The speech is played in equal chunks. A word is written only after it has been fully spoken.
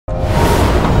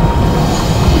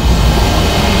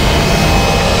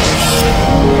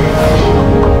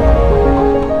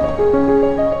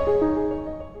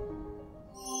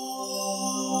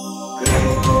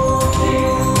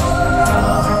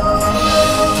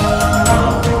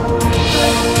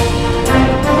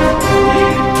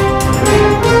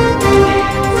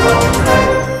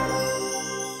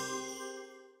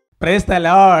Praise the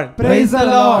Lord. Praise the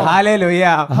Lord.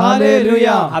 Hallelujah.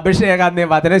 Hallelujah. അഭിഷേകാഗ്നി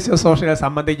വചന ശുശ്രൂഷകൾ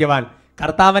സംബന്ധിക്കുവാൻ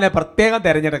കർത്താവിനെ പ്രത്യേകം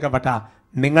തിരഞ്ഞെടുക്കപ്പെട്ട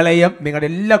നിങ്ങളെയും നിങ്ങളുടെ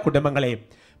എല്ലാ കുടുംബങ്ങളെയും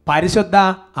പരിശുദ്ധ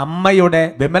അമ്മയുടെ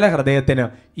വിമല ഹൃദയത്തിന്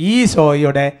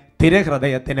ഈശോയുടെ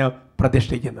തിരുഹൃദയത്തിന്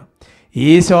പ്രതിഷ്ഠിക്കുന്നു.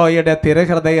 ഈശോയുടെ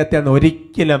തിരുഹൃദയത്തിൽ നിന്ന്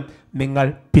ഒരിക്കലും നിങ്ങൾ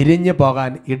പിരിഞ്ഞു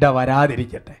പോകാൻ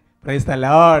ഇടവരാതിരിക്കട്ടെ. Praise the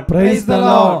Lord. Praise the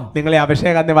Lord. നിങ്ങളെ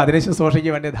അഭിഷേകാഗ്നി വചന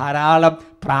ശുശ്രൂഷയ്ക്ക് വേണ്ടി ധാരാളം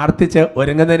പ്രാർത്ഥിച്ച്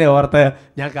ഒരുങ്ങുന്നതിനെ ഓർത്ത്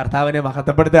ഞാൻ കർത്താവിനെ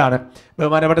മഹത്വപ്പെടുത്തുകയാണ്.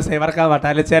 ബഹുമാനപ്പെട്ട സേവർക്ക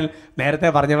വട്ടാലിച്ചൽ നേരത്തെ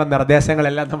പറഞ്ഞുള്ള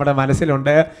നിർദ്ദേശങ്ങളെല്ലാം നമ്മുടെ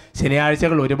മനസ്സിലുണ്ട്.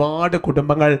 ശനിയാഴ്ചകൾ ഒരുപാട്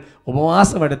കുടുംബങ്ങൾ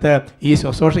ഉപവാസമെടുത്ത് ഈ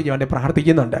ശുശ്രൂഷയ്ക്ക് വേണ്ടി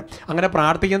പ്രാർത്ഥിക്കുന്നുണ്ട്. അങ്ങനെ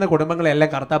പ്രാർത്ഥിക്കുന്ന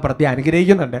കുടുംബങ്ങളെല്ലാം കർത്താവ് പ്രത്യേകം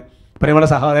അനുഗ്രഹിക്കുന്നുണ്ട്. പ്രിയമുള്ള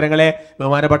സഹോദരങ്ങളെ,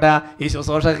 ബഹുമാനപ്പെട്ട ഈ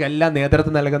ശുശ്രൂഷയ്ക്കെല്ലാം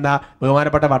നേതൃത്വം നൽകുന്ന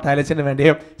ബഹുമാനപ്പെട്ട വട്ടാലിച്ചന്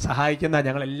വേണ്ടിയും സഹായിക്കുന്ന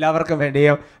ഞങ്ങൾ എല്ലാവർക്കും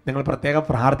വേണ്ടിയും നിങ്ങൾ പ്രത്യേകം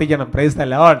പ്രാർത്ഥിക്കണം. Price the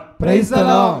Lord. Praise the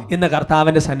Lord. ഇന്ന്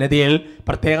കർത്താവിൻ്റെ സന്നിധിയിൽ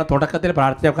പ്രത്യേകം തുടക്കത്തിൽ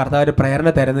പ്രാർത്ഥിച്ച കർത്താവ് പ്രേരണ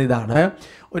തരുന്ന ഇതാണ്.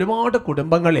 ഒരുപാട്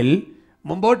കുടുംബങ്ങളിൽ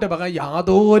മുമ്പോട്ട് പോകാൻ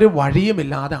യാതൊരു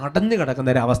വഴിയുമില്ലാതെ അടഞ്ഞു കിടക്കുന്ന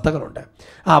ഒരു അവസ്ഥകളുണ്ട്.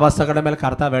 ആ അവസ്ഥകളുടെ മേൽ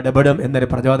കർത്താവ് ഇടപെടും എന്നൊരു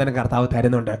പ്രചോദനം കർത്താവ്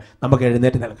തരുന്നുണ്ട്. നമുക്ക്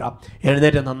എഴുന്നേറ്റ് നിൽക്കാം.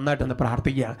 എഴുന്നേറ്റ് നന്നായിട്ടൊന്ന്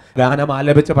പ്രാർത്ഥിക്കുക. ഗാനം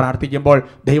ആലപിച്ച് പ്രാർത്ഥിക്കുമ്പോൾ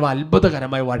ദൈവം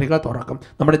അത്ഭുതകരമായ വഴികൾ തുറക്കും.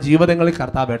 നമ്മുടെ ജീവിതങ്ങളിൽ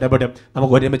കർത്താവ് ഇടപെടും.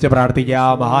 നമുക്ക് ഒരുമിച്ച്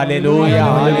പ്രാർത്ഥിക്കാം. ഹല്ലേലൂയ,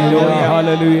 ഹല്ലേലൂയ,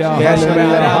 ഹല്ലേലൂയ, യേശുവേ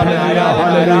ആരാധന,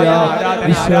 ഹല്ലേലൂയ,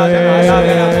 ഈശോയേ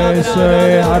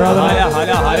ആരാധന, ഹല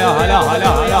ഹല ഹല ഹല ഹല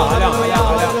ഹല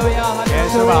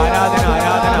യേശുവേ ആരാധന,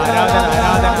 ആരാധന, ആരാധന, ആരാധന,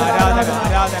 ആരാധന,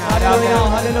 ആരാധന, ആരാധന.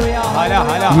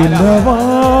 എല്ലാ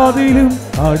വാതിലും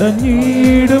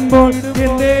അടഞ്ഞിടുമ്പോൾ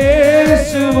എന്റെ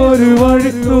യേശു ഒരു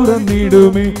വഴി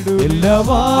തുറന്നിടുമേ. എല്ലാ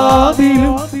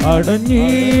വാതിലും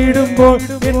അടഞ്ഞിടുമ്പോൾ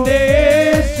എന്റെ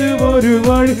യേശു ഒരു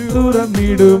വഴി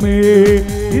തുറന്നിടുമേ.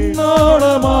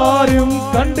 ഇന്നോളം ആരും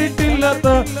കണ്ടിട്ടില്ലാത്ത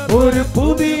ഒരു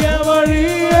പുതിയ വഴി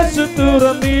യേശു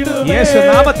തുറന്നിടുമേ.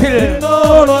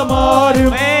 ഇന്നോളം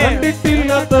ആരും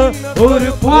കണ്ടിട്ടില്ലാത്ത ഒരു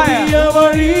പുതിയ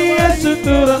വഴി യേശു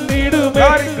തുറന്നിടുമേ.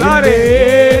 എന്റെ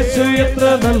യേശു എത്ര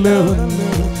നല്ലവൻ,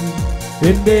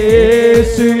 എന്റെ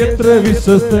യേശു എത്ര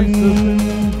വിശ്വസ്തൻ,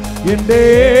 എന്റെ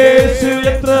യേശു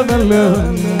എത്ര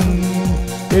നല്ലവൻ,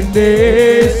 എന്റെ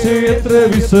യേശു എത്ര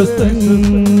വിശ്വസ്തൻ.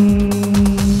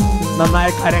 നന്നായ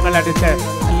കരങ്ങൾ അടിച്ച്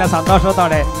നല്ല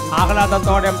സന്തോഷത്തോടെ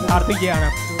ആഹ്ലാദത്തോടെ പ്രാർത്ഥിക്കുകയാണ്.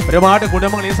 ഒരുപാട്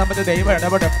കുടുംബങ്ങൾ ഈ സമയത്ത് ദൈവം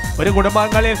ഇടപെടും.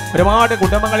 ഒരുപാട്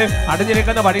കുടുംബങ്ങളിൽ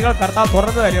അടഞ്ഞിരിക്കുന്ന വഴികൾ കർത്താവ്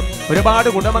തുറന്നു തരും. ഒരുപാട്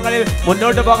കുടുംബങ്ങളിൽ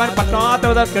മുന്നോട്ട് പോകാൻ പറ്റാത്ത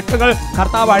വിധ കെട്ടുകൾ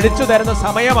കർത്താവ് അഴിച്ചു തരുന്ന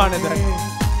സമയമാണിത്.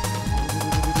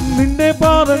 നിന്റെ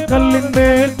പാദം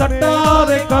കല്ലിന്മേൽ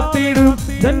തട്ടാതെ കാത്തിടും,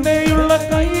 തന്നെയുള്ള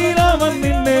കയ്യിൽ അവൻ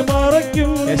നിന്നെ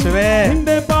മറയ്ക്കും.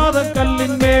 നിന്റെ പാദം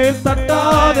കല്ലിന്മേൽ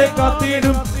തട്ടാതെ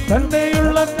കാത്തിടും,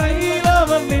 തന്നെയുള്ള കയ്യിൽ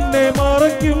അവൻ നിന്നെ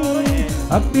മറയ്ക്കും.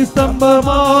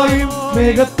 അഗ്നിസ്തംഭമായും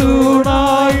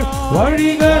മേഘത്തൂണായും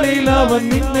വഴികളിൽ അവൻ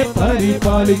നിന്നെ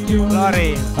പരിപാലിക്കും.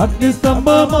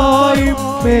 അഗ്നിസ്തംഭമായും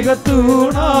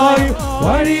മേഘത്തൂണായും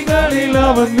വഴികളിൽ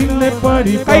അവൻ നിന്നെ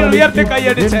പരിപാലിക്കും.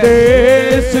 എന്റെ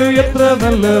യേശു എത്ര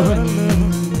നല്ലവൻ,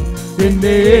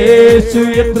 എന്റെ യേശു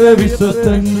എത്ര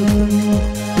വിശ്വസ്തൻ,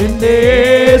 എന്റെ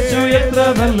യേശു എത്ര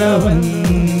നല്ലവൻ,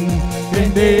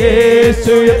 എന്റെ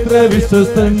യേശു എത്ര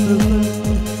വിശ്വസ്തൻ,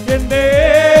 എന്റെ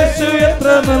യേശു എത്ര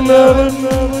നല്ലവൻ,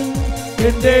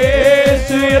 എന്റെ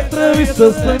യേശു എത്ര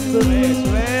വിശ്വസ്തൻ,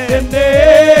 എന്റെ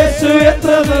യേശു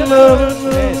എത്ര നല്ലവൻ,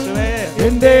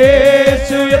 എന്റെ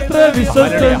യേശു എത്ര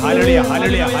വിശ്വസ്തൻ.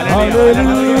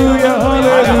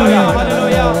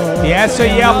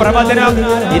 പ്രവചനം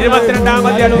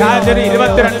 22-ാമത്തെ അധ്യായത്തിന്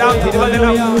 22-ാം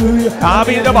തിരുവചനം.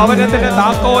 ദാവീദ് ഭവനത്തിന്റെ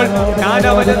താക്കോൽ ഞാൻ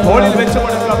അവന് തോളിൽ വെച്ചു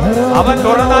കൊടുക്കും. അവൻ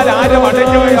തുറന്നാൽ ആരും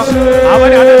അടയ്ക്കുകയോ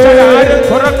അവൻ അടച്ചാൽ ആരും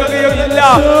തുറക്കുകയോ ഇല്ല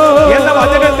എന്ന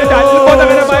വചനത്തിന്റെ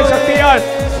അത്ഭുതകരമായ ശക്തിയാൽ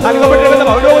നൽകപ്പെട്ടിരിക്കുന്ന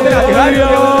പൗലോസിന്റെ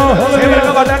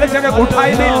അധികാരികളുടെ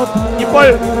കൂട്ടായ്മയിൽ ഇപ്പോൾ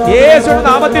യേശുവിന്റെ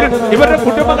നാമത്തിൽ ഇവരുടെ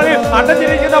കുടുംബങ്ങളിൽ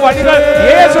അടഞ്ഞിരിക്കുന്ന വഴികൾ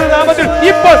യേശുവിന്റെ നാമത്തിൽ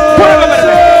ഇപ്പോൾ തുറന്നു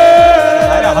വരട്ടെ.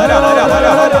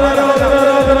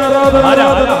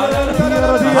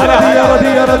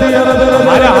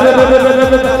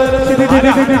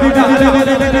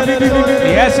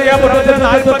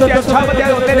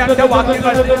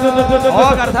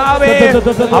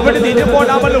 അവിടെ നിന്നുമ്പോൾ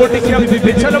നമ്മൾ ഒട്ടിക്കും,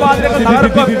 വിശ്വവാതിലുകൾ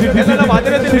തകർക്കും എന്നുള്ള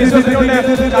വചനത്തിൽ വിശ്വസിച്ചുകൊണ്ട്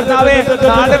കർത്താവേ,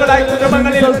 നാളുകളായി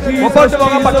കുടുംബങ്ങളിൽ മുമ്പോട്ട്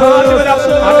പോകാൻ പറ്റാത്ത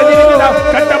അകന്നിരിക്കുന്ന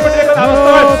കഷ്ടപ്പെട്ടിരിക്കുന്ന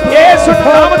അവസ്ഥകൾ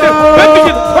യേശുവിന്റെ നാമത്തിൽ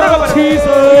ബന്ധിക്കുന്നു.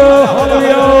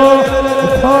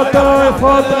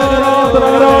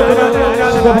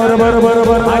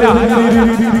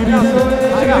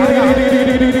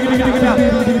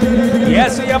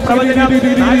 പ്രവചനം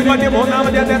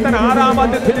 43-ാമത്തെ അധ്യായത്തിന്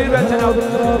 6-ാമത്തെ തിരുവചനം.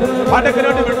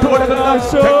 വടക്കിലോട്ട് വിട്ടുകൊടുക്കുന്ന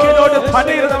തെക്കിലോട്ട്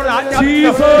തടയുന്നത് നമ്മൾ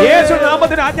ആജ്ഞാപിക്കുന്നു. യേശു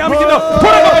നാമത്തിന് ആജ്ഞാപിക്കുന്നു.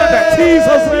 തുറക്കപ്പെടട്ടെ.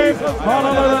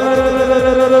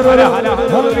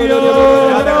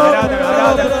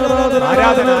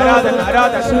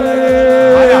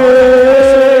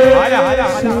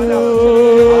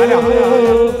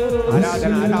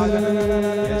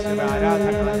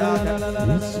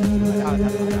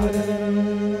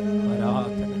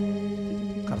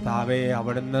 കർത്താവേ,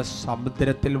 അവിടുന്ന്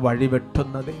സമുദ്രത്തിൽ വഴി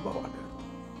വെട്ടുന്ന ദൈവമാണ്.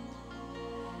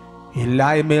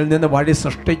 ഇല്ലായ്മയിൽ നിന്ന് വഴി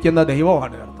സൃഷ്ടിക്കുന്ന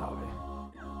ദൈവമാണ് കർത്താവേ.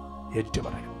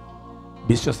 ഏറ്റുപറയും,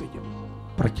 വിശ്വസിക്കും,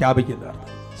 പ്രഖ്യാപിക്കുന്ന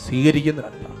കർത്താവ്, സ്വീകരിക്കുന്ന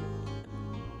കർത്താവ്.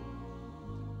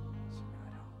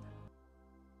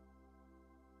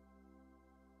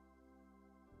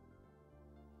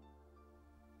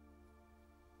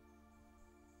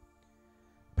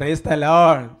 Praise the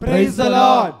Lord. Praise the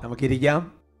Lord. നമുക്കിരിക്കാം.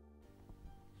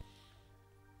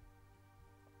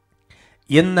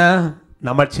 ഇന്ന്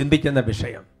നമ്മൾ ചിന്തിക്കുന്ന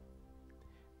വിഷയം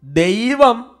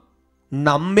ദൈവം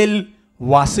നമ്മിൽ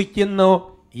വസിക്കുന്നു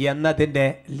എന്നതിൻ്റെ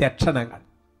ലക്ഷണങ്ങൾ.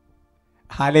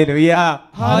 Hallelujah,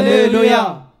 hallelujah.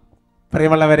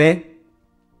 പ്രിയമുള്ളവരെ,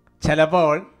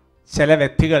 ചിലപ്പോൾ ചില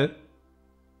വ്യക്തികൾ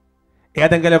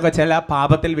ഏതെങ്കിലുമൊക്കെ ചില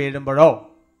പാപത്തിൽ വീഴുമ്പോഴോ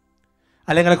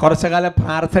അല്ലെങ്കിൽ കുറച്ചു കാലം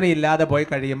പ്രാർത്ഥനയില്ലാതെ പോയി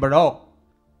കഴിയുമ്പോഴോ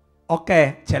ഒക്കെ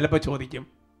ചിലപ്പോൾ ചോദിക്കും,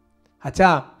 അച്ഛാ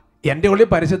എൻ്റെ ഉള്ളിൽ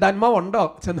പരിശുദ്ധാത്മാവ് ഉണ്ടോ?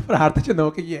 ചെന്ന് പ്രാർത്ഥിച്ച്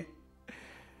നോക്കിക്കേ.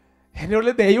 എൻ്റെ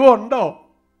ഉള്ളിൽ ദൈവം ഉണ്ടോ?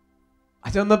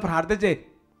 അച്ഛൻ ഒന്ന് പ്രാർത്ഥിച്ചേ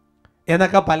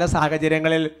എന്നൊക്കെ പല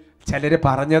സാഹചര്യങ്ങളിൽ ചിലർ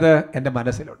പറഞ്ഞത് എൻ്റെ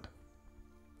മനസ്സിലുണ്ട്.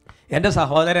 എൻ്റെ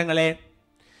സഹോദരങ്ങളെ,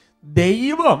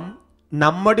 ദൈവം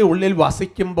നമ്മുടെ ഉള്ളിൽ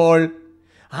വസിക്കുമ്പോൾ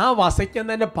ആ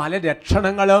വസിക്കുന്നതിൻ്റെ പല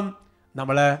ലക്ഷണങ്ങളും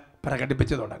നമ്മൾ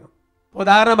പ്രകടിപ്പിച്ചു തുടങ്ങും.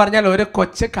 ഉദാഹരണം പറഞ്ഞാൽ, ഒരു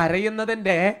കൊച്ച്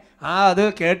കരയുന്നതിൻ്റെ അത്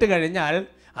കേട്ട് കഴിഞ്ഞാൽ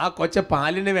ആ കൊച്ച്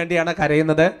പാലിന് വേണ്ടിയാണ്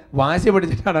കരയുന്നത്, വാശി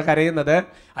പിടിച്ചിട്ടാണ് കരയുന്നത്,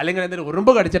 അല്ലെങ്കിൽ എന്തെങ്കിലും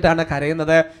ഉറുമ്പ് കടിച്ചിട്ടാണ്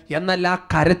കരയുന്നത് എന്നല്ല,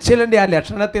 കരച്ചിലിൻ്റെ ആ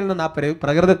ലക്ഷണത്തിൽ നിന്ന്, ആ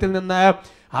പ്രകൃതത്തിൽ നിന്ന്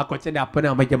ആ കൊച്ചിൻ്റെ അപ്പനും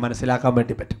അമ്മയ്ക്കും മനസ്സിലാക്കാൻ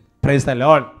വേണ്ടി പറ്റും. Praise the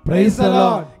Lord. Praise the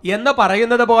Lord. എന്ന്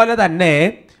പറയുന്നത് പോലെ തന്നെ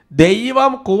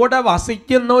ദൈവം കൂടെ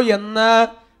വസിക്കുന്നു എന്ന്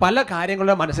പല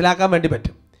കാര്യങ്ങളും മനസ്സിലാക്കാൻ വേണ്ടി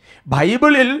പറ്റും.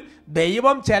 ബൈബിളിൽ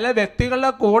ദൈവം ചില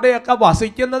വ്യക്തികളുടെ കൂടെയൊക്കെ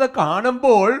വസിക്കുന്നത്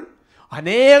കാണുമ്പോൾ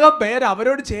അനേകം പേര്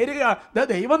അവരോട് ചേരുക,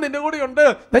 ദൈവം നിന്റെ കൂടെ ഉണ്ട്,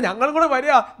 ഞങ്ങളും കൂടെ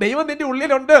വരിക, ദൈവം നിന്റെ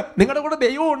ഉള്ളിലുണ്ട്, നിങ്ങളുടെ കൂടെ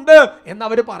ദൈവം ഉണ്ട്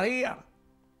എന്നവർ പറയുകയാണ്.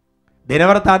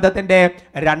 ദിനവൃത്താന്തത്തിൻ്റെ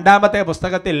 2-ാമത്തെ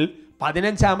പുസ്തകത്തിൽ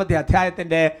 15-ാമത്തെ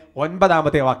അധ്യായത്തിൻ്റെ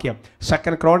 9-ാമത്തെ വാക്യം,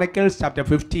 2 Chronicles chapter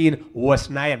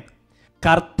 15:9,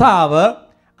 കർത്താവ്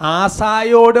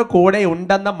ആസായോട് കൂടെ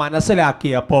ഉണ്ടെന്ന്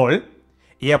മനസ്സിലാക്കിയപ്പോൾ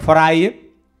എഫ്രായിം,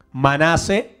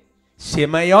 മനാസെ,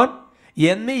 ശിമയോൻ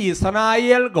എന്നീ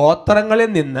ഇസ്രായേൽ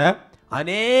ഗോത്രങ്ങളിൽ നിന്ന്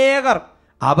അനേകർ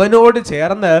അവനോട്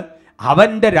ചേർന്ന്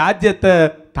അവന്റെ രാജ്യത്ത്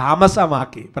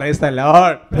താമസമാക്കി. Praise the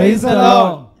Lord. Praise the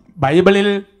Lord. ബൈബിളിൽ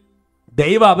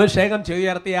ദൈവ അഭിഷേകം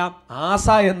ചെയ്യുയർത്തിയ ആസ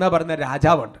എന്ന് പറഞ്ഞ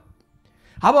രാജാവുണ്ട്.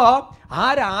 അപ്പോൾ ആ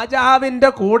രാജാവിൻ്റെ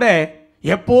കൂടെ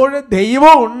എപ്പോഴും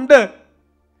ദൈവം ഉണ്ട്.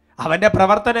 അവൻ്റെ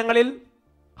പ്രവർത്തനങ്ങളിൽ,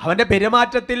 അവൻ്റെ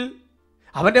പെരുമാറ്റത്തിൽ,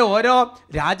 അവൻ്റെ ഓരോ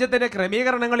രാജ്യത്തിൻ്റെ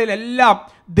ക്രമീകരണങ്ങളിലെല്ലാം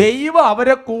ദൈവം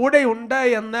അവരെ കൂടെയുണ്ട്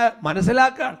എന്ന്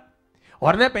മനസ്സിലാക്കുകയാണ്.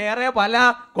 ഉടനെ പേരെ പല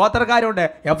ഗോത്രക്കാരുണ്ട്,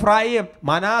 എഫ്രായിം,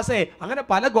 മനാസെ, അങ്ങനെ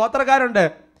പല ഗോത്രക്കാരുണ്ട്.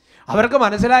 അവർക്ക്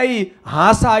മനസ്സിലായി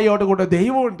ആസായോട് കൂടെ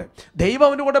ദൈവമുണ്ട്, ദൈവം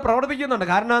അവൻ്റെ കൂടെ പ്രവർത്തിക്കുന്നുണ്ട്.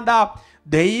 കാരണം എന്താ?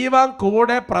 ദൈവം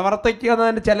കൂടെ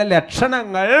പ്രവർത്തിക്കുന്നതിന് ചില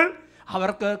ലക്ഷണങ്ങൾ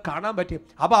അവർക്ക് കാണാൻ പറ്റും.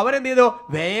 അപ്പോൾ അവരെന്ത് ചെയ്തു?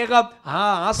 വേഗം ആ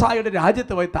ആസായുടെ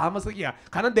രാജ്യത്ത് പോയി താമസിക്കുക.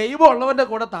 കാരണം ദൈവം ഉള്ളവൻ്റെ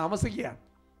കൂടെ താമസിക്കുകയാണ്.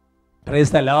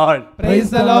 Praise the Lord. Praise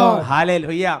the Lord.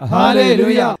 Hallelujah.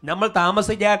 Hallelujah. നമ്മൾ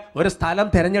താമസിക്കാൻ ഒരു സ്ഥലം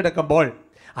തിരഞ്ഞെടുക്കുമ്പോൾ,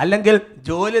 അല്ലെങ്കിൽ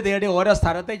ജോലി തേടി ഓരോ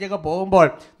സ്ഥലത്തേക്കൊക്കെ പോകുമ്പോൾ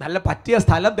നല്ല പറ്റിയ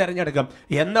സ്ഥലം തിരഞ്ഞെടുക്കും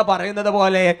എന്ന് പറയുന്നത്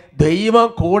പോലെ ദൈവം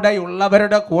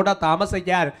കൂടെയുള്ളവരുടെ കൂടെ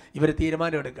താമസിക്കാൻ ഇവർ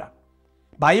തീരുമാനമെടുക്കുക.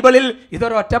 ബൈബിളിൽ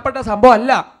ഇതൊരു ഒറ്റപ്പെട്ട സംഭവം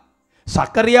അല്ല.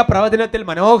 സക്കറിയ പ്രവചനത്തിൽ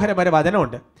മനോഹരമായ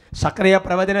വചനമുണ്ട്. സക്കറിയ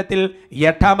പ്രവചനത്തിൽ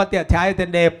 8-ാമത്തെ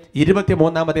അധ്യായത്തിൻ്റെ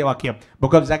 23-ാമത്തെ വാക്യം,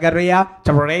 ബുക്ക് ഓഫ് സക്കറിയ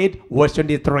chapter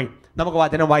 8:23. നമുക്ക്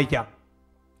വചനം വായിക്കാം.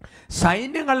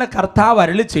 സൈന്യങ്ങളുടെ കർത്താവ്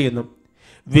അരുളി ചെയ്യുന്നു,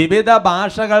 വിവിധ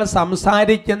ഭാഷകൾ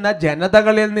സംസാരിക്കുന്ന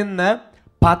ജനതകളിൽ നിന്ന്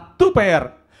 10 പേർ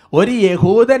ഒരു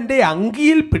യഹൂദന്റെ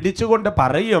അങ്കിയിൽ പിടിച്ചുകൊണ്ട്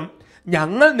പറയും,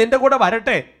 ഞങ്ങൾ നിന്റെ കൂടെ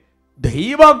വരട്ടെ,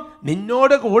 ദൈവം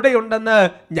നിന്നോട് കൂടെയുണ്ടെന്ന്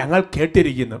ഞങ്ങൾ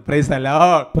കേട്ടിരിക്കുന്നു. Praise the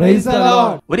Lord. Praise the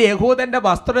Lord. ഒരു യഹൂദന്റെ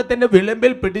വസ്ത്രത്തിന്റെ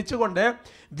വിളിമ്പിൽ പിടിച്ചുകൊണ്ട്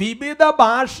വിവിധ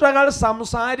ഭാഷകൾ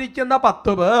സംസാരിക്കുന്ന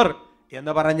 10 പേർ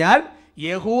എന്ന് പറഞ്ഞാൽ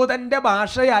യഹൂദന്റെ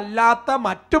ഭാഷയല്ലാത്ത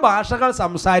മറ്റു ഭാഷകൾ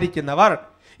സംസാരിക്കുന്നവർ,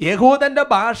 യഹൂദന്റെ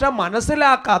ഭാഷ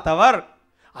മനസ്സിലാക്കാത്തവർ,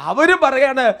 അവർ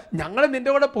പറയാണ് ഞങ്ങൾ നിന്റെ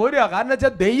കൂടെ പോരുക. കാരണം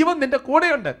വെച്ചാൽ ദൈവം നിന്റെ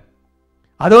കൂടെയുണ്ട്.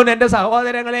 അതുകൊണ്ട് എൻ്റെ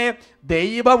സഹോദരങ്ങളെ,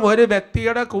 ദൈവം ഒരു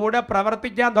വ്യക്തിയുടെ കൂടെ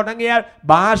പ്രവർത്തിക്കാൻ തുടങ്ങിയാൽ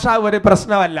ഭാഷ ഒരു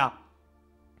പ്രശ്നമല്ല.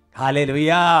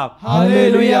 Hallelujah,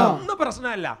 hallelujah. ഒന്നും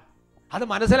പ്രശ്നമല്ല. അത്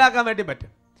മനസ്സിലാക്കാൻ വേണ്ടി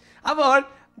പറ്റും. അപ്പോൾ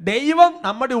ദൈവം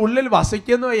നമ്മുടെ ഉള്ളിൽ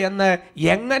വസിക്കുന്നു എന്ന്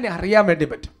എങ്ങനെ അറിയാൻ വേണ്ടി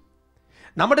പറ്റും?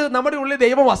 നമ്മുടെ ഉള്ളിൽ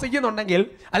ദൈവം വസിക്കുന്നുണ്ടെങ്കിൽ,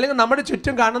 അല്ലെങ്കിൽ നമ്മുടെ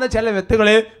ചുറ്റും കാണുന്ന ചില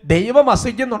വ്യക്തികളിൽ ദൈവം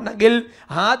വസിക്കുന്നുണ്ടെങ്കിൽ,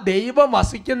 ആ ദൈവം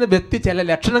വസിക്കുന്ന വ്യക്തി ചില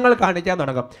ലക്ഷണങ്ങൾ കാണിക്കാൻ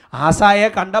തുടങ്ങും. ആസായെ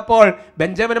കണ്ടപ്പോൾ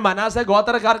ബെഞ്ചമിൻ മനാസെ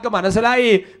ഗോത്രക്കാർക്ക്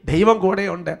മനസ്സിലായി ദൈവം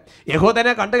കൂടെയുണ്ട്.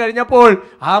 യഹൂദനെ കണ്ടു കഴിഞ്ഞപ്പോൾ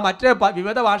ആ മറ്റ്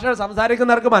വിവിധ ഭാഷകൾ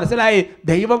സംസാരിക്കുന്നവർക്ക് മനസ്സിലായി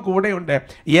ദൈവം കൂടെയുണ്ട്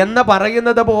എന്ന്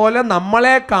പറയുന്നത് പോലെ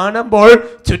നമ്മളെ കാണുമ്പോൾ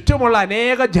ചുറ്റുമുള്ള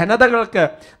അനേക ജനതകൾക്ക്,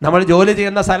 നമ്മൾ ജോലി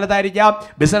ചെയ്യുന്ന സ്ഥലത്തായിരിക്കാം,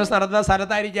 ബിസിനസ് നടത്തുന്ന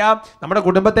സ്ഥലത്തായിരിക്കാം, നമ്മുടെ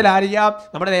കുടുംബത്തിലായിരിക്കാം,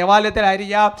 നമ്മുടെ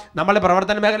ദേവാലയത്തിലായിരിക്കാം, നമ്മുടെ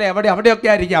പ്രവർത്തന മേഖല അവിടെയൊക്കെ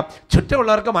ആയിരിക്കാം,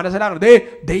 ചുറ്റുമുള്ളവർക്ക് മനസ്സിലാകുന്നത്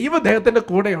ദൈവത്തിന്റെ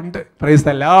കൂടെയുണ്ട്. Praise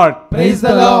the Lord, praise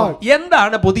the Lord.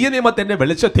 എന്താണ് പുതിയ നിയമത്തിന്റെ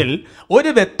വെളിച്ചത്തിൽ ഒരു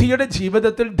വ്യക്തിയുടെ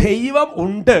ജീവിതത്തിൽ ദൈവം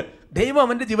ഉണ്ട്, ദൈവം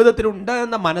അവന്റെ ജീവിതത്തിൽ ഉണ്ട്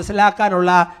എന്ന്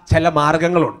മനസ്സിലാക്കാനുള്ള ചില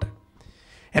മാർഗങ്ങളുണ്ട്.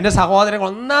 എൻ്റെ സഹോദരൻ,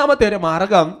 ഒന്നാമത്തെ ഒരു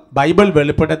മാർഗം ബൈബിൾ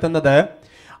വെളിപ്പെടുത്തുന്നത്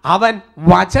അവൻ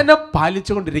വചനം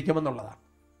പാലിച്ചുകൊണ്ടിരിക്കുമെന്നുള്ളതാണ്.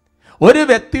 ഒരു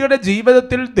വ്യക്തിയുടെ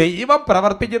ജീവിതത്തിൽ ദൈവം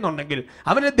പ്രവർത്തിക്കുന്നുണ്ടെങ്കിൽ,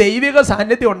 അവന് ദൈവിക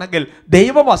സാന്നിധ്യം ഉണ്ടെങ്കിൽ,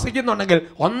 ദൈവം വസിക്കുന്നുണ്ടെങ്കിൽ,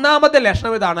 ഒന്നാമത്തെ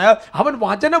ലക്ഷണം ഇതാണ്: അവൻ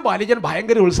വചനം പാലിക്കാൻ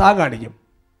ഭയങ്കര ഉത്സാഹം കാണിക്കും.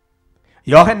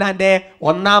 യോഹന്നാന്റെ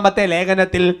 1-ാമത്തെ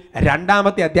ലേഖനത്തിൽ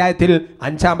 2-ാമത്തെ അധ്യായത്തിൽ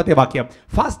 5-ാമത്തെ വാക്യം,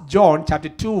 1 John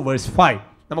chapter 2 verse 5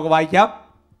 നമുക്ക് വായിക്കാം.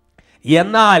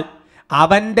 എന്നാൽ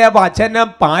അവന്റെ വചനം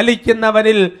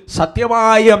പാലിക്കുന്നവനിൽ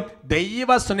സത്യമായും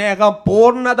ദൈവസ്നേഹം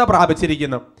പൂർണ്ണത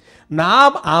പ്രാപിച്ചിരിക്കുന്നു.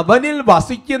 നാം അവനിൽ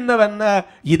വസിക്കുന്നുവെന്ന്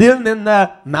ഇതിൽ നിന്ന്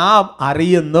നാം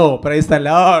അറിയുന്നു. Praise the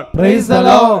Lord, praise the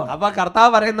Lord. അപ്പൊ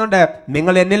കർത്താവ് പറയുന്നുണ്ട്,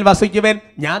 നിങ്ങൾ എന്നിൽ വസിക്കുവേൻ,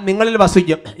 ഞാൻ നിങ്ങളിൽ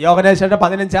വസിക്കും. യോഹന്നാന്റെ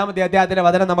 15-ാമത്തെ അധ്യായത്തിലെ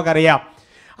വചനം നമുക്കറിയാം.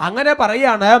 അങ്ങനെ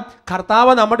പറയാണ്,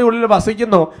 കർത്താവ് നമ്മുടെ ഉള്ളിൽ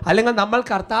വസിക്കുന്നു, അല്ലെങ്കിൽ നമ്മൾ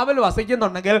കർത്താവിൽ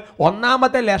വസിക്കുന്നുണ്ടെങ്കിൽ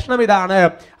ഒന്നാമത്തെ ലക്ഷണം ഇതാണ്: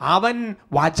 അവൻ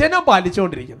വചനം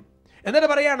പാലിച്ചുകൊണ്ടിരിക്കുന്നു. എന്നിട്ട്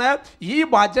പറയാണ്, ഈ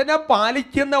വചനം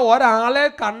പാലിക്കുന്ന ഒരാളെ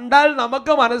കണ്ടാൽ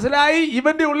നമുക്ക് മനസ്സിലായി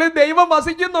ഇവന്റെ ഉള്ളിൽ ദൈവം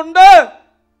വസിക്കുന്നുണ്ട്.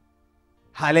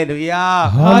 Hallelujah,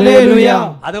 hallelujah.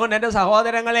 അതുകൊണ്ട് എൻ്റെ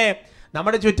സഹോദരങ്ങളെ,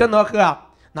 നമ്മുടെ ചുറ്റും നോക്കുക,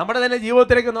 നമ്മുടെ തന്നെ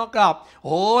ജീവിതത്തിലേക്ക് നോക്കാം.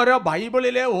 ഓരോ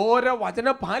ബൈബിളിലെ ഓരോ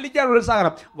വചനം പാലിക്കാനുള്ള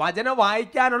ഉത്സാഹം, വചനം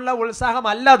വായിക്കാനുള്ള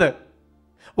ഉത്സാഹമല്ലത്,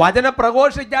 വചനം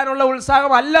പ്രഘോഷിക്കാനുള്ള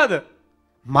ഉത്സാഹമല്ലത്,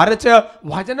 മറിച്ച്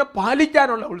വചനം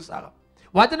പാലിക്കാനുള്ള ഉത്സാഹം,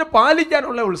 വചനം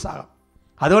പാലിക്കാനുള്ള ഉത്സാഹം.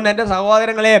 അതുകൊണ്ട് എൻ്റെ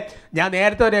സഹോദരങ്ങളെ, ഞാൻ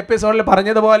നേരത്തെ ഒരു എപ്പിസോഡിൽ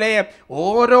പറഞ്ഞതുപോലെ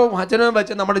ഓരോ വചനവും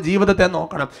വെച്ച് നമ്മുടെ ജീവിതത്തെ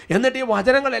നോക്കണം. എന്നിട്ട് ഈ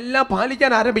വചനങ്ങളെല്ലാം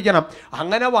പാലിക്കാൻ ആരംഭിക്കണം.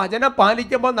 അങ്ങനെ വചനം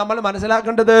പാലിക്കുമ്പോൾ നമ്മൾ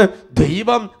മനസ്സിലാക്കേണ്ടത്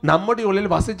ദൈവം നമ്മുടെ ഉള്ളിൽ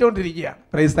വസിച്ചുകൊണ്ടിരിക്കുകയാണ്.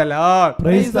 Praise the Lord,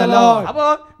 praise the Lord.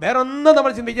 അപ്പോൾ വേറെ ഒന്നും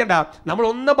നമ്മൾ ചിന്തിക്കേണ്ട. നമ്മൾ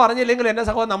ഒന്നും പറഞ്ഞില്ലെങ്കിൽ എൻ്റെ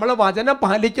സഹോദരൻ, നമ്മൾ വചനം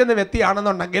പാലിക്കുന്ന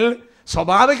വ്യക്തിയാണെന്നുണ്ടെങ്കിൽ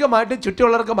സ്വാഭാവികമായിട്ട്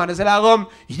ചുറ്റുമുള്ളവർക്ക് മനസ്സിലാകും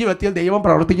ഈ വ്യക്തിയിൽ ദൈവം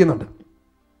പ്രവർത്തിക്കുന്നുണ്ട്.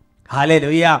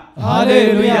 Hallelujah,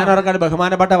 hallelujah. ഞാൻ ഓർക്കാണ്,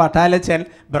 ബഹുമാനപ്പെട്ട വട്ടാലച്ചൻ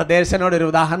ബ്രദേഴ്സിനോട് ഒരു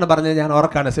ഉദാഹരണം പറഞ്ഞ് ഞാൻ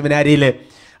ഓർക്കാണ് സെമിനാരിയിൽ.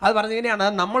 അത് പറഞ്ഞിങ്ങനെയാണ്,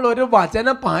 നമ്മൾ ഒരു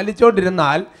വചനം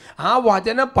പാലിച്ചുകൊണ്ടിരുന്നാൽ ആ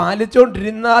വചനം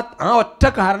പാലിച്ചുകൊണ്ടിരുന്ന ആ ഒറ്റ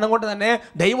കാരണം കൊണ്ട് തന്നെ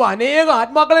ദൈവം അനേക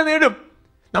ആത്മാക്കളെ നേടും.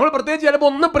 നമ്മൾ പ്രത്യേകിച്ച് ചിലപ്പോൾ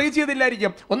ഒന്നും പ്രീച്ച്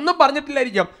ചെയ്തില്ലായിരിക്കും, ഒന്നും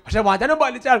പറഞ്ഞിട്ടില്ലായിരിക്കും, പക്ഷെ വചനം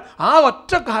പാലിച്ചാൽ ആ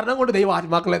ഒറ്റ കാരണം കൊണ്ട് ദൈവം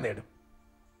ആത്മാക്കളെ നേടും.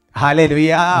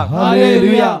 Hallelujah,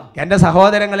 hallelujah. എൻ്റെ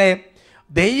സഹോദരങ്ങളെ,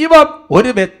 ദൈവം ഒരു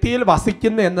വ്യക്തിയിൽ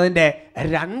വസിക്കുന്നു എന്നതിൻ്റെ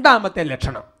രണ്ടാമത്തെ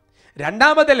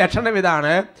ലക്ഷണം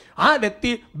ഇതാണ്: ആ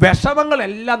വ്യക്തി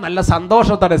വിഷമങ്ങളെല്ലാം നല്ല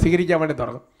സന്തോഷത്തോടെ സ്വീകരിക്കാൻ വേണ്ടി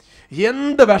തുടങ്ങും.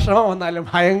 എന്ത് വിഷമം വന്നാലും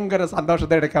ഭയങ്കര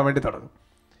സന്തോഷത്തെ എടുക്കാൻ വേണ്ടി തുടങ്ങും.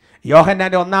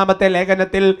 യോഹന്നാന്റെ 1-ാമത്തെ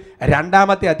ലേഖനത്തിൽ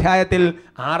 2-ാമത്തെ അധ്യായത്തിൽ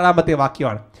 6-ാമത്തെ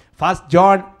വാക്യമാണ്, 1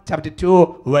 John chapter 2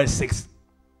 verse 6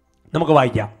 നമുക്ക്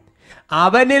വായിക്കാം.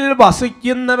 അവനിൽ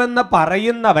വസിക്കുന്നുവെന്ന്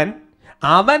പറയുന്നവൻ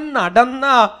അവൻ നടന്ന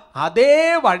അതേ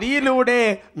വഴിയിലൂടെ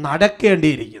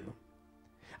നടക്കേണ്ടിയിരിക്കുന്നു.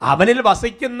 അവനിൽ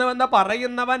വസിക്കുന്നുവെന്ന്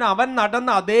പറയുന്നവൻ അവൻ നടന്ന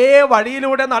അതേ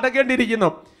വഴിയിലൂടെ നടക്കേണ്ടിയിരിക്കുന്നു.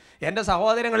 എൻ്റെ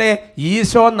സഹോദരങ്ങളെ,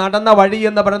 ഈശോ നടന്ന വഴി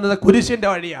എന്ന് പറയുന്നത് കുരിശിൻ്റെ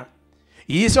വഴിയാണ്.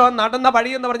 ഈശോ നടന്ന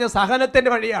വഴി എന്ന് പറഞ്ഞ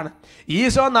സഹനത്തിൻ്റെ വഴിയാണ്.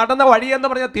 ഈശോ നടന്ന വഴി എന്ന്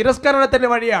പറഞ്ഞ തിരസ്കരണത്തിൻ്റെ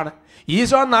വഴിയാണ്.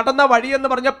 ഈശോ നടന്ന വഴി എന്ന്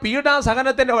പറഞ്ഞ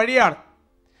പീഡാസഹനത്തിൻ്റെ വഴിയാണ്.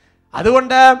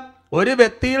 അതുകൊണ്ട് ഒരു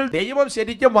വ്യക്തിയിൽ ദൈവം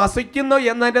ശരിക്കും വസിക്കുന്നു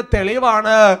എന്നതിൻ്റെ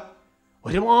തെളിവാണ്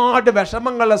ഒരുപാട്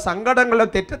വിഷമങ്ങളും സങ്കടങ്ങളും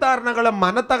തെറ്റിദ്ധാരണകളും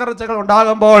മനത്തകർച്ചകളും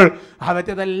ഉണ്ടാകുമ്പോൾ ആ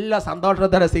വ്യക്തി ഇതെല്ലാം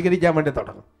സന്തോഷത്തോടെ സ്വീകരിക്കാൻ വേണ്ടി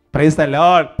തുടങ്ങും. Praise the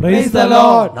Lord, praise the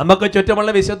lord. നമുക്ക്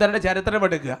ചുറ്റുമുള്ള വിശുദ്ധരുടെ ചരിത്രം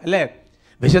എടുക്കുക, അല്ലേ?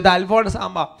 വിശുദ്ധ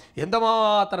അൽഫോൺസാമ്മ,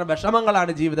 എന്തുമാത്രം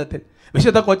വിഷമങ്ങളാണ് ജീവിതത്തിൽ.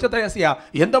 വിശുദ്ധ കൊച്ചുത്രേസ്യ,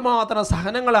 എന്തുമാത്രം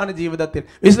സഹനങ്ങളാണ് ജീവിതത്തിൽ.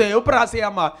 വിശുദ്ധ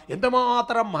എവുപ്രാസ്യാമ്മ,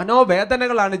 എന്തുമാത്രം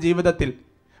മനോവേദനകളാണ് ജീവിതത്തിൽ.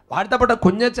 വാഴ്ത്തപ്പെട്ട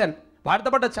കുഞ്ഞച്ചൻ,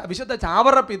 വാഴ്ത്തപ്പെട്ട വിശുദ്ധ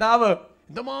ചാവറ പിതാവ്,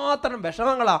 എന്തുമാത്രം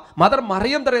വിഷമങ്ങളാ. Mother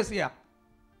Mariyam Thresia,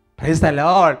 praise the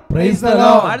Lord. Praise the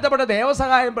Lord. വാഴ്ത്തപ്പെട്ട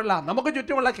ദേവസഹായം പിള്ള നമുക്ക്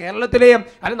ചുറ്റുമുള്ള കേരളത്തിലെയും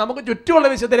അല്ലെങ്കിൽ നമുക്ക് ചുറ്റുമുള്ള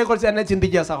വിശുദ്ധരെ കുറിച്ച് തന്നെ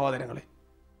ചിന്തിക്കുക സഹോദരങ്ങളെ.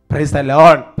 Praise the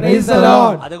Lord. Praise the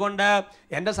Lord. അതുകൊണ്ട്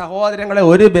എൻ്റെ സഹോദരങ്ങളെ,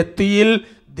 ഒരു വ്യക്തിയിൽ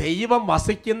ദൈവം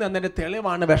വസിക്കുന്നു എന്നതിൻ്റെ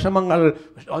തെളിവാണ് വിഷമങ്ങൾ.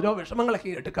 ഓരോ വിഷമങ്ങളൊക്കെ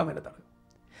എടുക്കാൻ വരുന്നത്.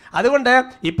 അതുകൊണ്ട്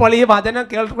ഇപ്പോൾ ഈ വചനം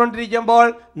കേൾക്കൊണ്ടിരിക്കുമ്പോൾ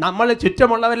നമ്മൾ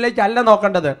ചുറ്റുമുള്ളവരിലേക്കല്ല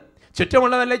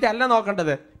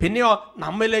നോക്കേണ്ടത്, പിന്നെയോ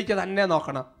നമ്മിലേക്ക് തന്നെ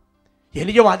നോക്കണം.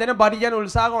 എനിക്ക് വചനം പഠിക്കാൻ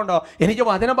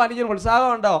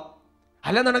ഉത്സാഹമുണ്ടോ?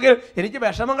 അല്ലെന്നുണ്ടെങ്കിൽ എനിക്ക്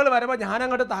വിഷമങ്ങൾ വരുമ്പോൾ ഞാൻ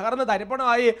അങ്ങോട്ട് തകർന്ന്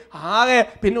തരിപ്പണമായി ആകെ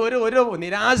പിന്നെ ഒരു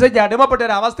നിരാശയ്ക്ക് അടിമപ്പെട്ട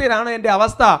ഒരു അവസ്ഥയിലാണ് എൻ്റെ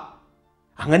അവസ്ഥ.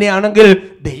 അങ്ങനെയാണെങ്കിൽ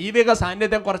ദൈവിക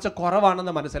സാന്നിധ്യം കുറച്ച്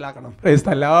കുറവാണെന്ന് മനസ്സിലാക്കണം. Praise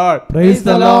the Lord.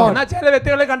 എന്നാൽ ചില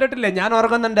വ്യക്തികളെ കണ്ടിട്ടില്ലേ, ഞാൻ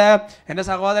ഓർക്കുന്നുണ്ട് എൻ്റെ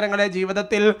സഹോദരങ്ങളെ,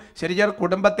 ജീവിതത്തിൽ ശരിക്കും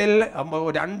കുടുംബത്തിൽ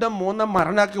 2-3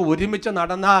 മരണമൊക്കെ ഒരുമിച്ച്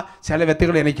നടന്ന ചില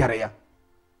വ്യക്തികൾ എനിക്കറിയാം.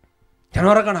 ഞാൻ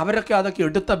ഓർക്കണം, അവരൊക്കെ അതൊക്കെ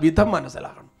എടുത്ത വിധം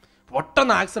മനസ്സിലാക്കണം.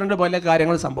 പെട്ടെന്ന് ആക്സിഡന്റ് പോലെ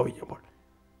കാര്യങ്ങൾ സംഭവിക്കുമ്പോൾ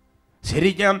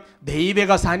ശരിക്കും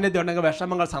ദൈവിക സാന്നിധ്യം ഉണ്ടെങ്കിൽ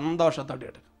വിഷമങ്ങൾ സന്തോഷത്തോടെ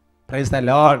എടുക്കും. Praise the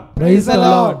Lord. Praise the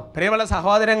Lord. പ്രിയമുള്ള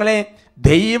സഹോദരങ്ങളെ,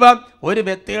 ദൈവം ഒരു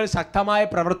വ്യക്തിയിൽ ശക്തമായി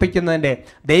പ്രവർത്തിക്കുന്നതിൻ്റെ,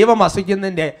 ദൈവം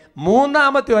വസിക്കുന്നതിൻ്റെ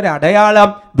മൂന്നാമത്തെ ഒരു അടയാളം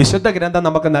വിശുദ്ധ ഗ്രന്ഥം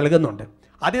നമുക്ക് നൽകുന്നുണ്ട്.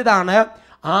 അതിതാണ്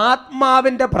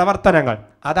ആത്മാവിൻ്റെ പ്രവർത്തനങ്ങൾ.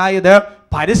 അതായത്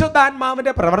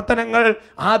പരിശുദ്ധാത്മാവിൻ്റെ പ്രവർത്തനങ്ങൾ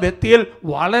ആ വ്യക്തിയിൽ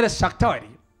വളരെ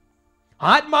ശക്തമായിരിക്കും.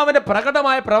 ആത്മാവിൻ്റെ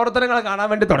പ്രകടമായ പ്രവർത്തനങ്ങൾ കാണാൻ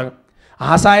വേണ്ടി തുടങ്ങും.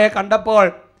 ആസായെ കണ്ടപ്പോൾ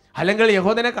അല്ലെങ്കിൽ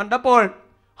യഹൂദനെ കണ്ടപ്പോൾ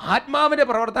ആത്മാവിൻ്റെ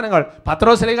പ്രവർത്തനങ്ങൾ,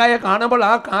 പത്രോസ്ലീഹായെ കാണുമ്പോൾ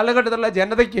ആ കാലഘട്ടത്തിലുള്ള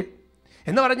ജനതയ്ക്ക്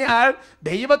എന്ന് പറഞ്ഞാൽ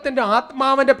ദൈവത്തിൻ്റെ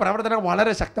ആത്മാവിൻ്റെ പ്രവർത്തനം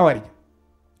വളരെ ശക്തമായിരിക്കും.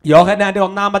 യോഹന്നാന്റെ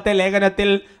 1-ാമത്തെ ലേഖനത്തിൽ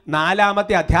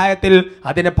 4-ാമത്തെ അധ്യായത്തിൽ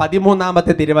അതിന്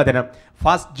 13-ാമത്തെ തിരുവചനം,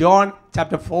 1 John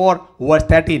chapter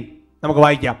 4:13 നമുക്ക്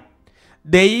വായിക്കാം.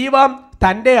 ദൈവം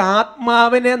തൻ്റെ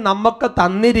ആത്മാവിനെ നമുക്ക്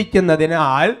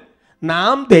തന്നിരിക്കുന്നതിനാൽ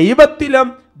നാം ദൈവത്തിലും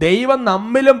ദൈവം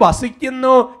നമ്മിലും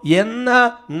വസിക്കുന്നു എന്ന്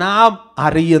നാം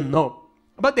അറിയുന്നു.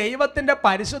 അപ്പോൾ ദൈവത്തിൻ്റെ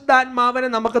പരിശുദ്ധാത്മാവിനെ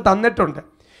നമുക്ക് തന്നിട്ടുണ്ട്.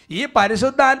 ഈ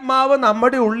പരിശുദ്ധാത്മാവ്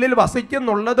നമ്മുടെ ഉള്ളിൽ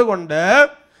വസിക്കുന്നുള്ളത് കൊണ്ട്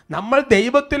നമ്മൾ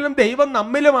ദൈവത്തിലും ദൈവം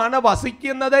നമ്മിലുമാണ്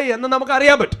വസിക്കുന്നത് എന്ന്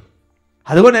നമുക്കറിയാൻ പറ്റും.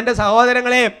 അതുകൊണ്ട് എൻ്റെ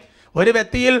സഹോദരങ്ങളെ, ഒരു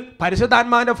വ്യക്തിയിൽ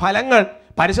പരിശുദ്ധാത്മാവിൻ്റെ ഫലങ്ങൾ,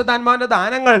 പരിശുദ്ധാത്മാവിൻ്റെ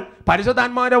ദാനങ്ങൾ,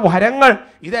 പരിശുദ്ധാത്മാവിൻ്റെ വരങ്ങൾ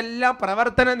ഇതെല്ലാം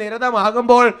പ്രവർത്തന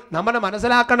നിരതമാകുമ്പോൾ നമ്മൾ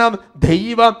മനസ്സിലാക്കണം,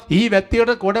 ദൈവം ഈ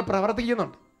വ്യക്തിയുടെ കൂടെ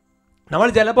പ്രവർത്തിക്കുന്നുണ്ട്. നമ്മൾ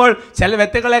ചിലപ്പോൾ ചില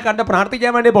വ്യക്തികളെ കണ്ട്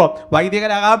പ്രാർത്ഥിക്കാൻ വേണ്ടി പോകും.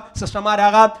 വൈദികരാകാം,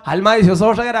 സിസ്റ്റർമാരാകാം, ആത്മായ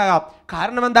ശുശ്രൂഷകരാകാം.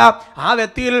 കാരണം എന്താ? ആ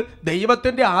വ്യക്തിയിൽ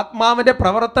ദൈവത്തിൻ്റെ ആത്മാവിൻ്റെ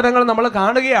പ്രവർത്തനങ്ങൾ നമ്മൾ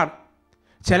കാണുകയാണ്.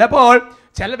 ചിലപ്പോൾ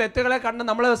ചില വ്യക്തികളെ കണ്ട്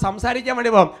നമ്മൾ സംസാരിക്കാൻ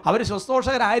വേണ്ടി പോകും. അവർ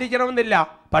ശുശ്രൂഷകരായിരിക്കണമെന്നില്ല,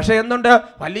 പക്ഷേ എന്തുണ്ട്?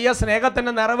 വലിയ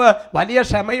സ്നേഹത്തിൻ്റെ നിറവ്, വലിയ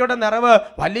ക്ഷമയുടെ നിറവ്,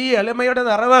 വലിയ എളിമയുടെ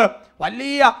നിറവ്,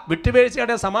 വലിയ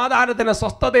വിട്ടുവീഴ്ചയുടെ, സമാധാനത്തിൻ്റെ,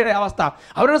 സ്വസ്ഥതയുടെ അവസ്ഥ.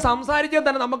 അവരോട് സംസാരിക്കാൻ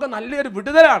തന്നെ നമുക്ക് നല്ലൊരു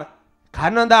വിടുതലാണ്.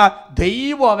 കാരണം എന്താ?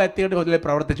 ദൈവം ആ വ്യക്തിയുടെ ഉള്ളിൽ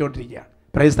പ്രവർത്തിച്ചുകൊണ്ടിരിക്കുകയാണ്.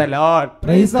 Praise the Lord.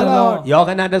 Praise the Lord.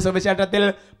 യോഹന്നാന്റെ സുവിശേഷത്തിൽ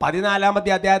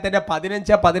 14-ാമത്തെ അധ്യായത്തിന്റെ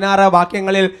 15-16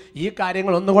 വാക്യങ്ങളിൽ ഈ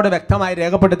കാര്യങ്ങൾ ഒന്നുകൂടെ വ്യക്തമായി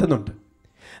രേഖപ്പെടുത്തുന്നുണ്ട്.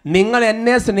 നിങ്ങൾ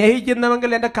എന്നെ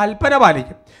സ്നേഹിക്കുന്നുവെങ്കിൽ എൻ്റെ കൽപ്പന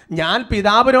പാലിക്കും. ഞാൻ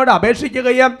പിതാവിനോട്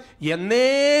അപേക്ഷിക്കുകയും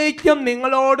എന്നേക്കും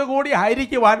നിങ്ങളോടുകൂടി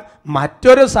ആയിരിക്കുവാൻ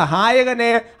മറ്റൊരു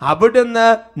സഹായകനെ അവിടുന്ന്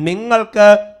നിങ്ങൾക്ക്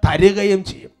തരികയും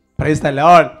ചെയ്യും. Praise the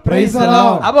Lord. Praise the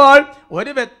Lord. അപ്പോൾ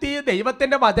ഒരു വ്യക്തി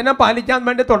ദൈവത്തിന്റെ വചനം പാലിക്കാൻ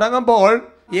വേണ്ടി തുടങ്ങുമ്പോൾ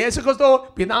യേശുക്രിസ്തു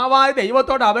പിതാവായ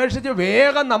ദൈവത്തോട് അപേക്ഷിച്ച്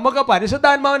വേഗം നമുക്ക്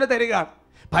പരിശുദ്ധാത്മാവിനെ തരികയാണ്.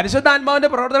 പരിശുദ്ധാത്മാവിന്റെ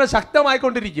പ്രവർത്തനം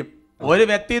ശക്തമായിക്കൊണ്ടിരിക്കും. ഒരു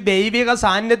വ്യക്തി ദൈവിക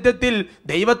സാന്നിധ്യത്തിൽ,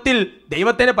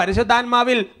 ദൈവത്തിന്റെ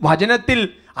പരിശുദ്ധാത്മാവിൽ, വചനത്തിൽ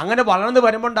അങ്ങനെ വളർന്നു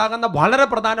വരുമ്പോൾ ഉണ്ടാകുന്ന വളരെ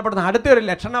പ്രധാനപ്പെട്ട അടുത്തൊരു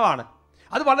ലക്ഷണമാണ്.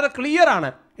 അത് വളരെ ക്ലിയർ ആണ്.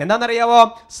 എന്താണെന്നറിയാവോ?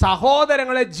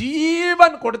 സഹോദരങ്ങളെ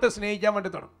ജീവൻ കൊടുത്ത് സ്നേഹിക്കാൻ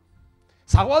വേണ്ടി തുടങ്ങും.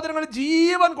 സഹോദരങ്ങൾ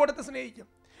ജീവൻ കൊടുത്ത് സ്നേഹിക്കും.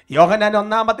 യോഹന്നാൻ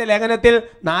 1-ാമത്തെ ലേഖനത്തിൽ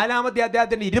 4-ാമത്തെ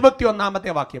അധ്യായത്തിന്റെ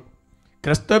 21-ാമത്തെ വാക്യം,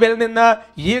 ക്രിസ്തുവിൽ നിന്ന്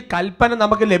ഈ കൽപ്പന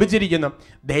നമുക്ക് ലഭിച്ചിരിക്കുന്നു,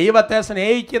 ദൈവത്തെ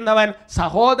സ്നേഹിക്കുന്നവൻ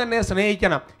സഹോദരനെ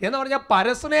സ്നേഹിക്കണം എന്ന് പറഞ്ഞാൽ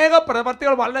പരസ്നേഹ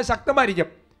പ്രവൃത്തികൾ വളരെ ശക്തമായിരിക്കും.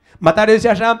 മത്തായിയുടെ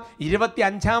സുവിശേഷം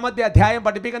 25-ാമത്തെ അധ്യായം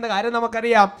പഠിപ്പിക്കുന്ന കാര്യം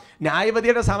നമുക്കറിയാം.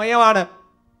 ന്യായവിധിയുടെ സമയമാണ്.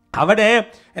 അവിടെ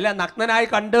എല്ലാം നഗ്നനായി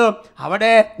കണ്ടു,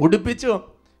 അവിടെ ഉടുപ്പിച്ചു,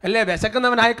 അല്ലേ,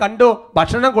 വിശക്കുന്നവനായി കണ്ടു,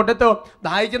 ഭക്ഷണം കൊടുത്തു,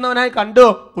 ദാഹിക്കുന്നവനായി കണ്ടു,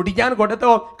 കുടിക്കാൻ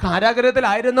കൊടുത്തു,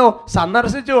 കാരാഗൃഹത്തിലായിരുന്നു,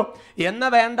 സന്ദർശിച്ചു എന്ന്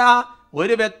വേണ്ട.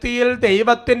 ഒരു വ്യക്തിയിൽ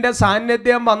ദൈവത്തിൻ്റെ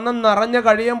സാന്നിധ്യം വന്ന് നിറഞ്ഞു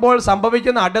കഴിയുമ്പോൾ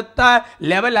സംഭവിക്കുന്ന അടുത്ത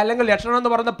ലെവൽ അല്ലെങ്കിൽ ലക്ഷണം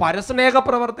എന്ന് പറയുന്ന പരസ്നേഹ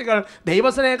പ്രവർത്തികൾ,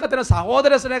 ദൈവസ്നേഹത്തിന്,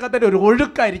 സഹോദര സ്നേഹത്തിൻ്റെ ഒരു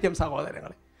ഒഴുക്കായിരിക്കും.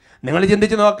 സഹോദരങ്ങളെ, നിങ്ങൾ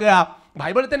ചിന്തിച്ച് നോക്കുക,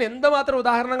 ബൈബിളിൽ തന്നെ എന്തുമാത്രം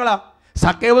ഉദാഹരണങ്ങളാണ്.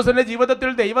 സക്കേവൂസിന്റെ ജീവിതത്തിൽ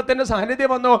ദൈവത്തിന്റെ സാന്നിധ്യം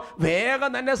വന്നു. വേഗം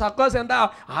തന്നെ സക്കേവൂസ് എന്താ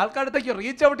ആൾക്കാരത്തേക്ക്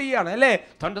റീച്ച് ഔട്ട് ചെയ്യാണ്, അല്ലേ,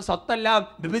 തൻ്റെ സ്വത്തെല്ലാം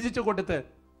വിഭജിച്ചു കൊടുത്ത്.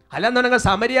 അല്ലെന്നുണ്ടെങ്കിൽ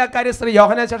സമരിയാക്കാരി സ്ത്രീ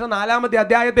യോഹന്നാൻ ശേഷം 4-ാമത്തെ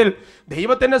അധ്യായത്തിൽ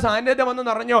ദൈവത്തിന്റെ സാന്നിധ്യം വന്ന്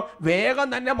നിറഞ്ഞു, വേഗം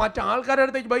തന്നെ മറ്റാൾക്കാരുടെ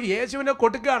അടുത്തേക്ക് പോയി യേശുവിനെ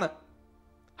കൊടുക്കുകയാണ്.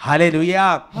 ഹല്ലേലൂയ.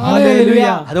 ഹല്ലേലൂയ.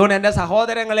 അതുകൊണ്ട് എൻ്റെ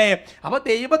സഹോദരങ്ങളെ, അപ്പോൾ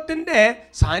ദൈവത്തിൻ്റെ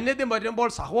സാന്നിധ്യം വരുമ്പോൾ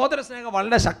സഹോദര സ്നേഹം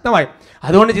വളരെ ശക്തമായി.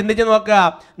 അതുകൊണ്ട് ചിന്തിച്ച് നോക്കുക,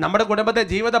 നമ്മുടെ കുടുംബത്തെ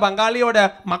ജീവിത പങ്കാളിയോട്,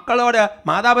 മക്കളോട്,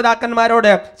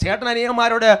 മാതാപിതാക്കന്മാരോട്,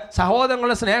 ചേട്ടനനിയന്മാരോട്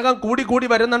സഹോദരങ്ങളുടെ സ്നേഹം കൂടി കൂടി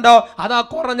വരുന്നുണ്ടോ, അതോ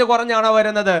കുറഞ്ഞു കുറഞ്ഞാണോ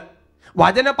വരുന്നത്?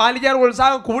 വചനം പാലിക്കാൻ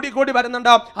ഉത്സാഹം കൂടി കൂടി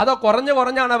വരുന്നുണ്ടോ, അതോ കുറഞ്ഞു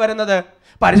കുറഞ്ഞാണോ വരുന്നത്?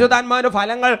 പരിശുദ്ധാത്മാവിൻ്റെ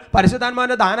ഫലങ്ങൾ,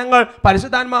 പരിശുദ്ധാത്മാവിൻ്റെ ദാനങ്ങൾ,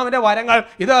 പരിശുദ്ധാത്മാവിൻ്റെ വരങ്ങൾ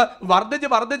ഇത്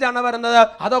വർദ്ധിച്ചാണ് വരുന്നത്,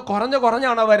 അതോ കുറഞ്ഞു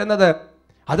കുറഞ്ഞാണോ വരുന്നത്?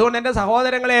 അതുകൊണ്ട് എൻ്റെ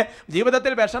സഹോദരങ്ങളെ,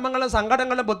 ജീവിതത്തിൽ വിഷമങ്ങളും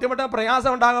സങ്കടങ്ങളും ബുദ്ധിമുട്ടും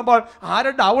പ്രയാസം ഉണ്ടാകുമ്പോൾ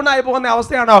ആരും ഡൗൺ ആയി പോകുന്ന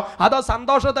അവസ്ഥയാണോ, അതോ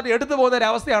സന്തോഷത്തോടെ എടുത്തു പോകുന്ന ഒരു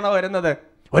അവസ്ഥയാണോ വരുന്നത്?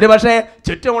 ഒരുപക്ഷെ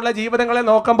ചുറ്റുമുള്ള ജീവിതങ്ങളെ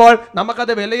നോക്കുമ്പോൾ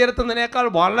നമുക്കത് വിലയിരുത്തുന്നതിനേക്കാൾ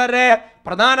വളരെ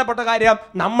പ്രധാനപ്പെട്ട കാര്യം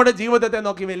നമ്മുടെ ജീവിതത്തെ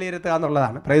നോക്കി വിലയിരുത്തുക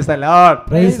എന്നുള്ളതാണ്. Price the Lord.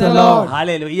 Praise the Lord.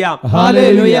 Hallelujah.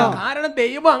 Hallelujah. കാരണം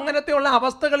ദൈവം അങ്ങനത്തെയുള്ള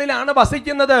അവസ്ഥകളിലാണ്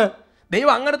വസിക്കുന്നത്.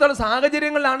 ദൈവം അങ്ങനത്തെയുള്ള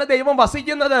സാഹചര്യങ്ങളിലാണ് ദൈവം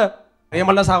വസിക്കുന്നത്.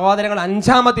 പ്രിയമുള്ള സഹോദരങ്ങൾ,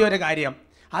 അഞ്ചാമത്തെ ഒരു കാര്യം,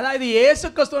 അതായത് യേശു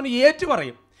ക്രിസ്തുവിനെ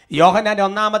ഏറ്റുപറയും. യോഹന്നാന്റെ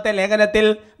 1-ാമത്തെ ലേഖനത്തിൽ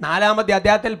 4-ാമത്തെ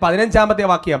അധ്യായത്തിൽ 15-ാമത്തെ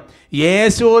വാക്യം,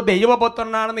 യേശു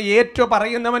ദൈവപുത്രനാണെന്ന് ഏറ്റു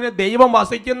പറയുന്നവന് ദൈവം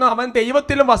വസിക്കുന്നു, അവൻ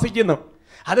ദൈവത്തിലും വസിക്കുന്നു.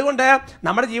 അതുകൊണ്ട്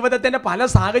നമ്മുടെ ജീവിതത്തിൻ്റെ പല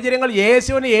സാഹചര്യങ്ങൾ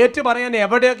യേശുവിനെ ഏറ്റു പറയാൻ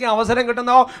എവിടെയൊക്കെ അവസരം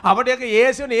കിട്ടുന്നോ അവിടെയൊക്കെ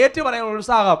യേശുവിനെ ഏറ്റു പറയാൻ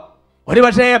ഉത്സാഹം.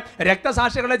 ഒരുപക്ഷെ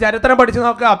രക്തസാക്ഷികളുടെ ചരിത്രം പഠിച്ചു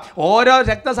നോക്കുക. ഓരോ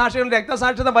രക്തസാക്ഷികളും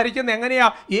രക്തസാക്ഷിത്വം ഭരിക്കുന്ന എങ്ങനെയാ?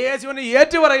 യേശുവിനെ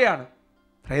ഏറ്റു പറയുകയാണ്.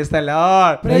 Praise the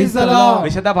Lord. Praise the lord.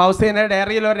 വിശുദ്ധ ഫൗസ്തീനയുടെ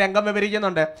ഡയറിയിൽ ഒരു രംഗം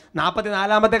വിവരിക്കുന്നുണ്ട്.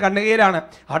 44-ാമത്തെ ഖണ്ഡികയിലാണ്.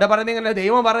 അവിടെ പറയുന്നത് ഇങ്ങനെ,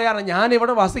 ദൈവം പറയാണ്, ഞാൻ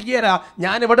ഇവിടെ വസിക്കുകയില്ല,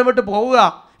 ഞാൻ ഇവിടെ വിട്ട് പോവുക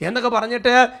എന്നൊക്കെ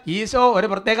പറഞ്ഞിട്ട് ഈശോ ഒരു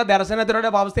പ്രത്യേക ദർശനത്തിലൂടെ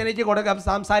ഫൗസ്തീനയ്ക്ക്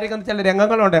സംസാരിക്കുന്ന ചില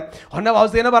രംഗങ്ങളുണ്ട്. ഒന്ന്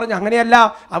ഫൗസ്തീന പറഞ്ഞു, അങ്ങനെയല്ല,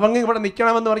 അവങ്ങ് ഇവിടെ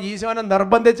നിൽക്കണമെന്ന് പറഞ്ഞ് ഈശോനെ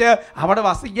നിർബന്ധിച്ച് അവിടെ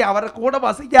വസിക്കുക, അവരുടെ കൂടെ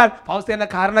വസിക്കാൻ ഫൗസ്തീന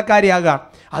കാരണക്കാരിയാകുക.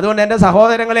 അതുകൊണ്ട് എൻ്റെ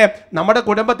സഹോദരങ്ങളെ, നമ്മുടെ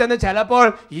കുടുംബത്തിൽ നിന്ന് ചിലപ്പോൾ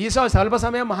ഈശോ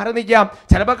സ്വല്പസമയം മാറി നിൽക്കാം,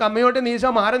 ചിലപ്പോൾ കമ്മ്യൂണിറ്റിയിൽ നിന്ന് ഈശോ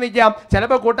മാറി നിൽക്കാം,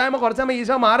 ചിലപ്പോൾ കൂട്ടായ്മ കുറച്ച് സമയം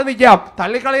ഈശോ മാറി നിൽക്കാം.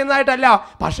 തള്ളിക്കളയുന്നതായിട്ടല്ല,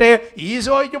 പക്ഷേ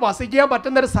ഈശോയ്ക്ക് വസിക്കാൻ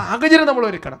പറ്റുന്ന ഒരു സാഹചര്യം നമ്മൾ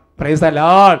ഒരുക്കണം. Praise the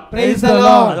Lord. Praise the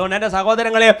lord. അതുകൊണ്ട് എൻ്റെ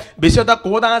സഹോദരങ്ങളെ, വിശുദ്ധ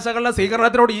കൂദാശകളുടെ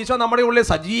സ്വീകരണത്തിലൂടെ ഈശോ നമ്മുടെ ഉള്ളിൽ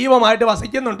സജീവമായിട്ട്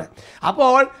വസിക്കുന്നുണ്ട്.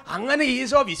 അപ്പോൾ അങ്ങനെ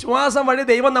ഈശോ വിശ്വാസം വഴി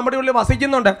ദൈവം നമ്മുടെ ഉള്ളിൽ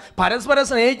വസിക്കുന്നുണ്ട്. പരസ്പരം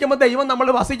സ്നേഹിക്കുമ്പോൾ ദൈവം നമ്മൾ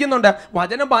വസിക്കുന്നുണ്ട്.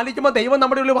 വചനം പാലിക്കുമ്പോൾ ദൈവം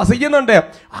നമ്മുടെ ഉള്ളിൽ വസിക്കുന്നുണ്ട്.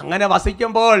 അങ്ങനെ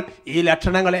വസിക്കുമ്പോൾ ഈ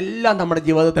ലക്ഷണങ്ങളെല്ലാം നമ്മുടെ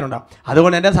ജീവിതത്തിലുണ്ടാവും.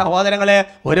 അതുകൊണ്ട് എൻ്റെ സഹോദരങ്ങളെ,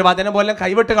 ഒരു വചനം പോലും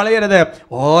കൈവിട്ട് കളയരുത്.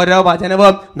 ഓരോ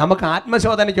വചനവും നമുക്ക്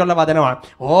ആത്മശോധനയ്ക്കുള്ള വചനമാണ്.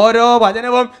 ഓരോ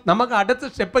വചനവും നമുക്ക് അടുത്ത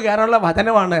സ്റ്റെപ്പ് കയറാനുള്ള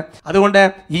വചനമാണ്. അതുകൊണ്ട്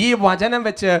ഈ വചനം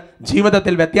വെച്ച്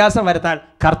ജീവിതത്തിൽ വ്യത്യാസം വരുത്താൻ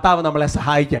കർത്താവ് നമ്മളെ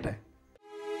സഹായിക്കട്ടെ.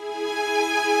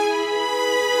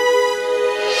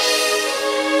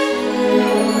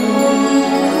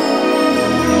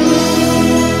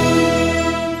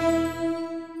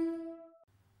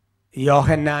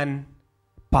 യോഹന്നാൻ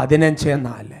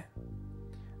 15:4,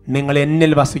 നിങ്ങൾ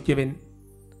എന്നിൽ വസിക്കുവിൻ,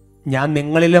 ഞാൻ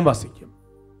നിങ്ങളിലും വസിക്കും.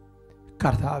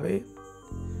 കർത്താവേ,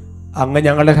 അങ്ങ്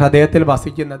ഞങ്ങളുടെ ഹൃദയത്തിൽ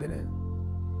വസിക്കുന്നതിന്,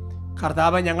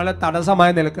 കർത്താവ് ഞങ്ങളെ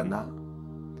തടസ്സമായി നിൽക്കുന്ന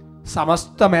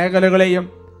സമസ്ത മേഖലകളെയും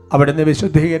അവിടുന്ന്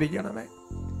വിശുദ്ധീകരിക്കണമേ.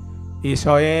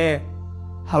 ഈശോയെ,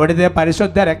 അവിടുത്തെ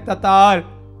പരിശുദ്ധ രക്തത്താൽ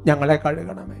ഞങ്ങളെ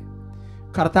കഴുകണമേ.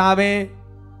 കർത്താവേ,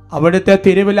 അവിടുത്തെ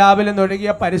തിരുവിലാവിൽ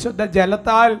നിന്നൊഴുകിയ പരിശുദ്ധ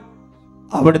ജലത്താൽ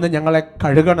അവിടുന്ന് ഞങ്ങളെ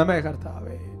കഴുകണമേ.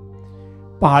 കർത്താവേ,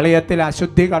 പാളയത്തിൽ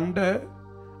അശുദ്ധി കണ്ട്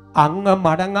അങ്ങ്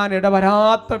മടങ്ങാൻ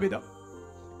ഇടവരാത്ത വിധം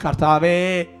കർത്താവേ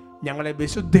ഞങ്ങളെ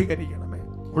വിശുദ്ധീകരിക്കണമേ.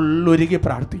 ഉള്ളുരുകി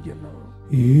പ്രാർത്ഥിക്കുന്നു.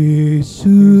 യേശുവിനാമവേ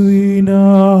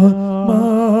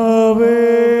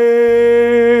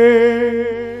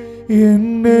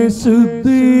എന്നെ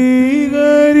ശുദ്ധീകരിക്കണമേ.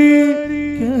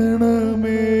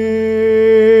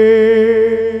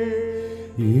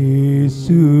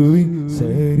 യേശുവിൻ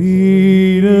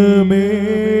ശരീരമേ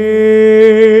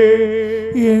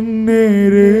എന്നെ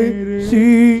രക്ഷിച്ചരുളണമേ.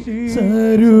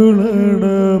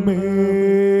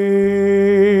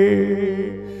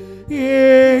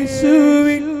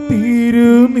 യേശുവിൻ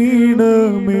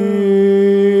തിരുനിണമേ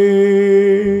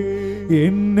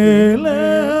എന്നെ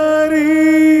ലഹരിയിലാഴ്ത്തണമേ.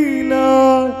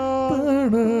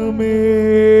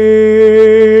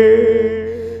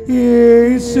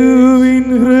 യേശുവിൻ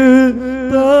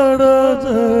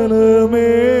ഹൃദയജലമേ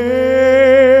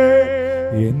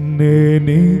എന്നെ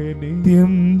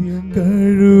നിത്യം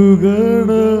കഴുകണമേ.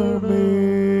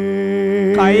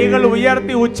 കൈകൾ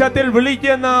ഉയർത്തി ഉച്ചത്തിൽ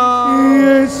വിളിക്കുന്നു.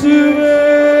 യേശുവേ,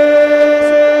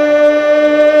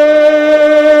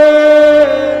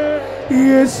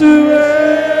 യേശുവേ,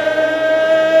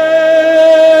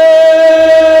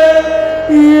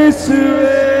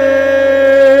 യേശുവേ,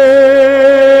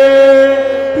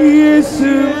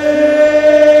 യേശുവേ,